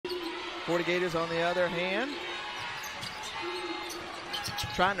Florida Gators, on the other hand,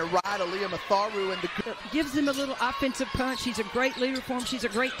 trying to ride Aaliyah Matharu, and gives them a little offensive punch. She's a great leader for them. She's a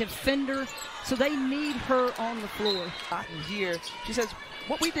great defender, so they need her on the floor. Here, she says,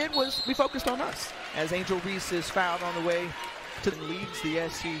 what we did was we focused on us. As Angel Reese is fouled on the way to leads the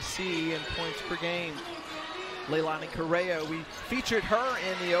SEC in points per game. Leilani Correa, we featured her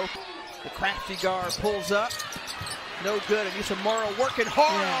in the open. The crafty guard pulls up. No good. Anissa Morrow working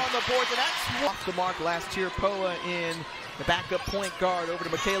hard on the boards, and that's off the mark. Last year, Poa in the backup point guard over to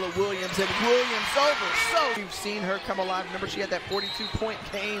Michaela Williams, and Williams over. So you've seen her come alive. Remember, she had that 42-point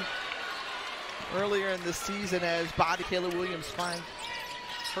game earlier in the season as Michaela Williams finds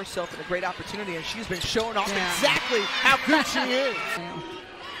herself in a great opportunity, and she's been showing off exactly how good she is.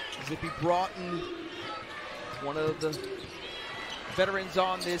 Zippy Broughton, one of the veterans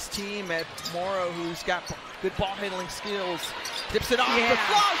on this team at Morrow, who's got good ball handling skills, dips it off to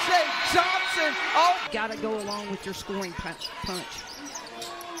Flau'jae Johnson. Oh, got to go along with your scoring punch.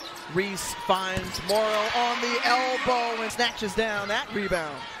 Reese finds Morrow on the elbow and snatches down that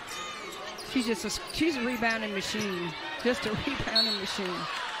rebound. She's a rebounding machine, just a rebounding machine.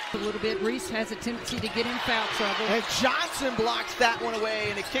 A little bit. Reese has a tendency to get in foul trouble. And Johnson blocks that one away,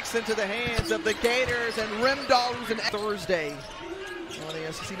 and it kicks into the hands of the Gators, and Rimdahl, who's an Thursday on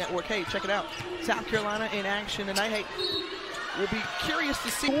the SEC Network. Hey, check it out. South Carolina in action tonight. Hey, we'll be curious to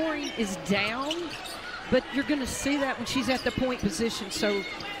see. Scoring is down, but you're going to see that when she's at the point position. So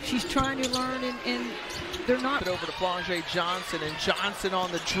she's trying to learn, and they're not. Over to Flau'jae Johnson, and Johnson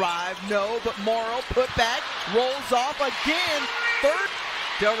on the drive. No, but Morrow put back, rolls off again. Third.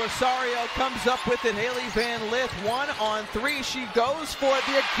 Del Rosario comes up with it. Haley Van Lith, 1-on-3. She goes for it.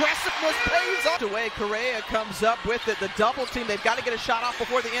 The aggressiveness pays off. Away, Correa comes up with it. The double team. They've got to get a shot off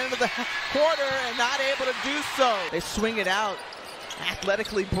before the end of the quarter, and not able to do so. They swing it out.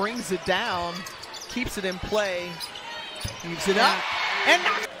 Athletically brings it down. Keeps it in play. Keeps it up. And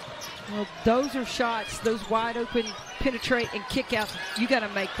knocks. Well, those are shots. Those wide open penetrate and kick outs. You got to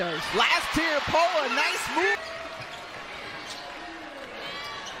make those. Last tier, Poa. Nice move.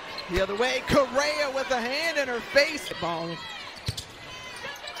 The other way, Correa with a hand in her face. Ball.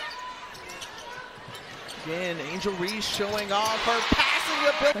 Again, Angel Reese showing off her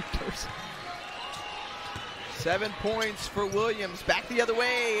passing ability. 7 points for Williams. Back the other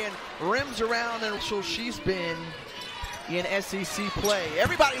way and rims around, and she's been in SEC play.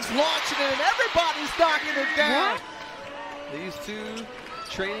 Everybody's launching it and everybody's knocking it down. What? These two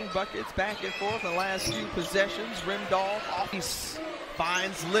trading buckets back and forth in the last few possessions. Rimdahl off.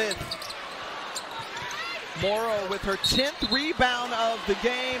 Finds Lith. Morrow with her 10th rebound of the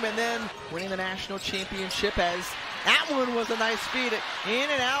game, and then winning the national championship, as that one was a nice feed. In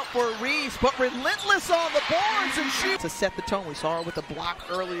and out for Reese, but relentless on the boards, and she to set the tone. We saw her with the block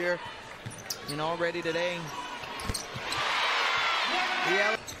earlier, and already today.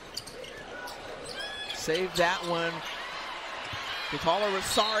 Yeah. Save that one. Del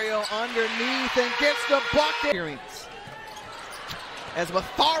Rosario underneath and gets the bucket. As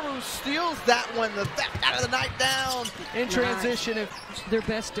Matharu steals that one, the theft out of the night down in transition. Their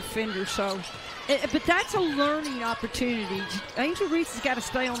best defender, so. But that's a learning opportunity. Angel Reese has got to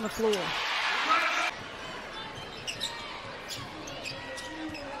stay on the floor.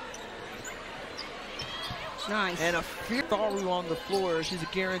 Nice. And a Matharu on the floor. She's a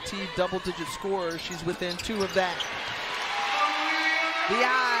guaranteed double-digit scorer. She's within 2 of that. The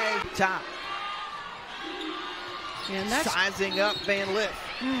eye top. And that's sizing up Van Lith.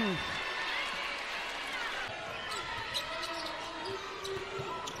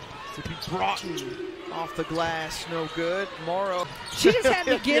 Zippy Broughton off the glass, no good. Morrow. She just had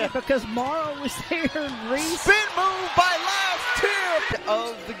to get it because Morrow was there. And Reese. Spin move by last tip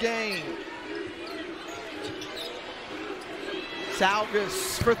of the game.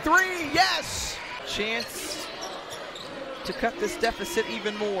 Salgas for 3, yes! Chance to cut this deficit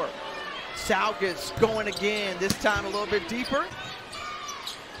even more. Salgas going again, this time a little bit deeper.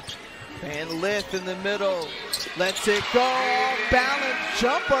 Van Lith in the middle, lets it go, balance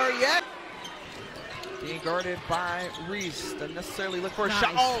jumper, yeah. Being guarded by Reese, doesn't necessarily look for a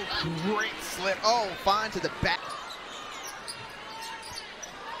shot. Oh, great slip, oh, fine to the back.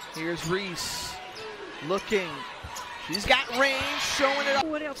 Here's Reese, looking. She's got range, showing it up.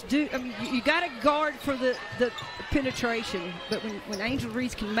 What else do? I mean, you got to guard for the penetration, but when Angel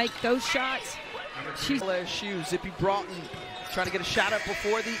Reese can make those shots, she's. LSU, Zippy Broughton trying to get a shot up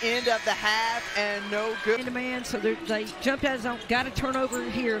before the end of the half, and no good. In demand, so they jumped out of zone, got a turnover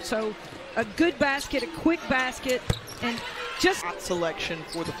here. So a good basket, a quick basket, and just hot selection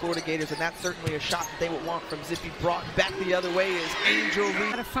for the Florida Gators, and that's certainly a shot that they would want from Zippy Brock. Back the other way is Angel Reese.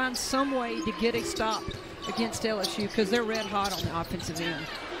 got to find some way to get a stop against LSU because they're red hot on the offensive end.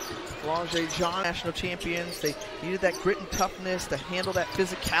 Flaunger John, national champions. They needed that grit and toughness to handle that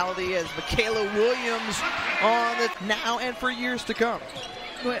physicality as Michaela Williams on the now and for years to come.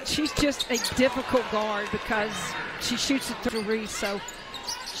 Well, she's just a difficult guard because she shoots it through Reese, so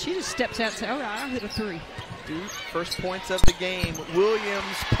she just steps out and says, all right, I'll hit a three. Dude, first points of the game.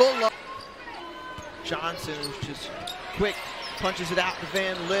 Williams pull up. Johnson, who's just quick, punches it out to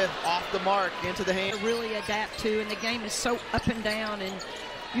Van Lith, off the mark, into the hand. Really adapt to, and the game is so up and down, and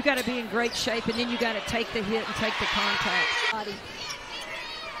you got to be in great shape, and then you got to take the hit and take the contact.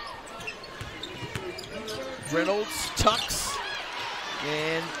 Reynolds tucks,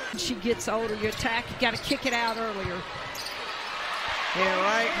 and she gets older. You attack, you got to kick it out earlier. And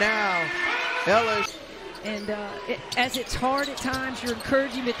right now, LSU. And as it's hard at times, you're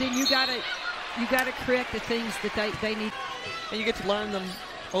encouraging, but then you got to correct the things that they need. And you get to learn them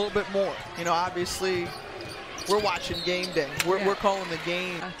a little bit more. You know, obviously, we're watching game day. We're calling the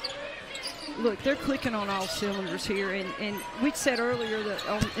game. Look, they're clicking on all cylinders here, and we said earlier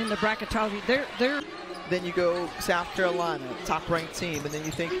that in the bracketology, they're. Then you go South Carolina, top-ranked team, and then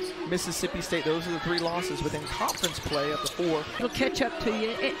you think Mississippi State. Those are the three losses within conference play up to four. It'll catch up to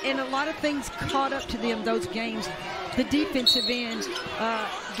you, and a lot of things caught up to them those games. The defensive end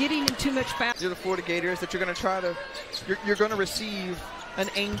getting in too much foul. You're the Florida Gators that you're going to try to. You're going to receive an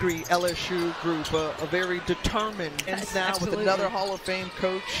angry LSU group, a very determined. And now Absolutely. with another Hall of Fame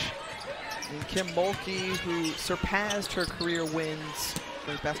coach, and Kim Mulkey, who surpassed her career wins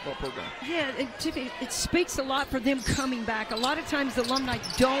for his basketball program. Yeah, it speaks a lot for them coming back. A lot of times the alumni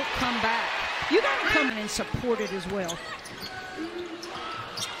don't come back. You got to come in and support it as well.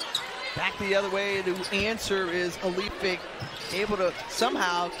 Back the other way to answer is Alific, able to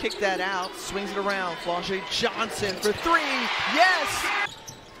somehow kick that out, swings it around. Flaunger Johnson for three, yes!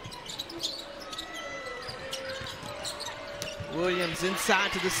 Williams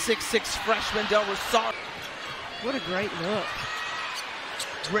inside to the 6'6" freshman Del Rosario. What a great look.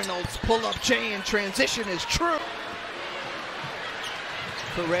 Reynolds pull-up J in transition is true.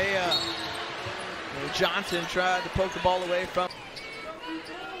 Correa. Johnson tried to poke the ball away from.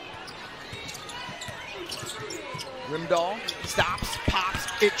 Rimdahl stops, pops,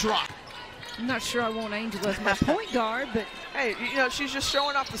 it drops. I'm not sure I want Angel as my point guard, but hey, you know, she's just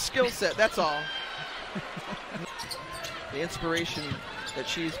showing off the skill set, that's all. The inspiration that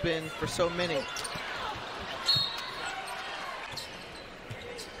she's been for so many.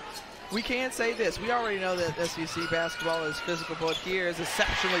 We can say this. We already know that SEC basketball is physical, but here is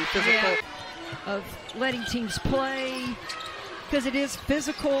exceptionally physical. yeah, of letting teams play because it is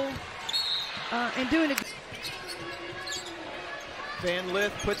physical and doing it. Van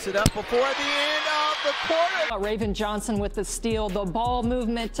Lith puts it up before the end of the quarter. Raven Johnson with the steal. The ball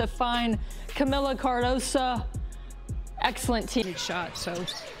movement to find Camila Cardosa. Excellent team shot. So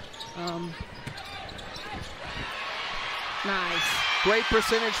nice. Great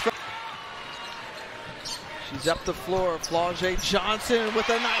percentage from. She's up the floor. Flaunger Johnson with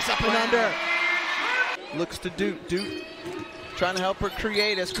a nice up and under. Looks to Duke. Duke trying to help her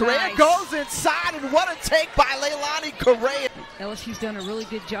create as Correa goes inside, and what a take by Leilani Correa. LSU's done a really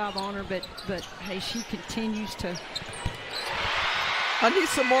good job on her, but hey, she continues to.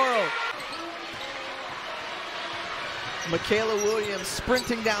 Anissa Morrow. Michaela Williams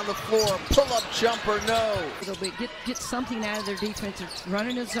sprinting down the floor, pull-up jumper, no. Get something out of their defense.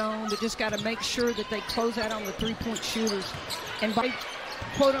 Running a zone, but just got to make sure that they close out on the three-point shooters. And by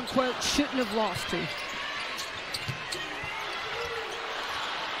quote-unquote shouldn't have lost to.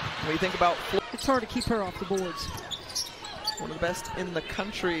 When you think about it's hard to keep her off the boards. One of the best in the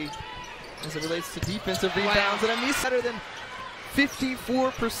country as it relates to defensive rebounds. And Anissa better than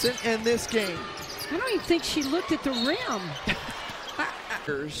 54% in this game. I don't even think she looked at the rim.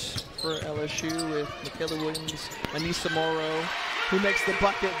 For LSU with Michaela Williams, Anissa Morrow, who makes the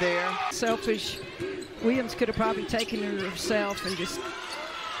bucket there. Selfish. Williams could have probably taken her herself and just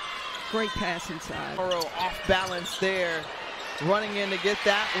great pass inside. Morrow off balance there, running in to get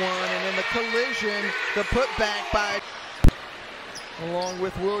that one, and in the collision, the putback by along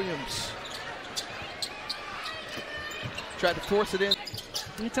with Williams. Tried to force it in.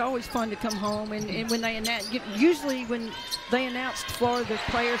 It's always fun to come home, and when they usually when they announced Florida, the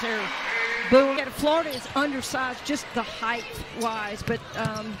players are boom. Florida is undersized, just the height-wise, but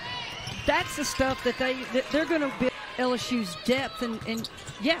that's the stuff that they're going to build LSU's depth, and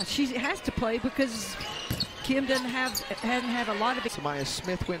yeah, she has to play because Kim hasn't had a lot of it. Samaya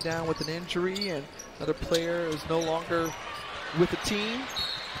Smith went down with an injury, and another player is no longer with the team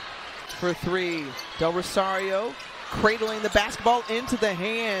for three. Del Rosario cradling the basketball into the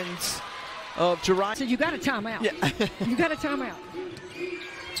hands of Jeriah. So you got a timeout. Yeah. You got a timeout.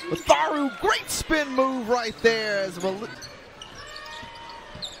 Matharu, great spin move right there. As the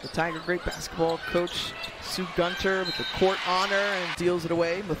Tiger great basketball coach Sue Gunter with the court honor and deals it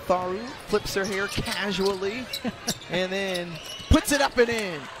away. Matharu flips her hair casually and then puts it up and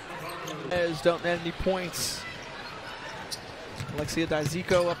in. As don't net any points. Alexia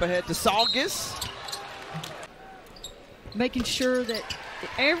Diziko up ahead to Salgis. Making sure that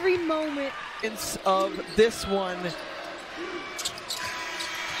every moment of this one.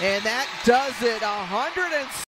 And that does it. 100.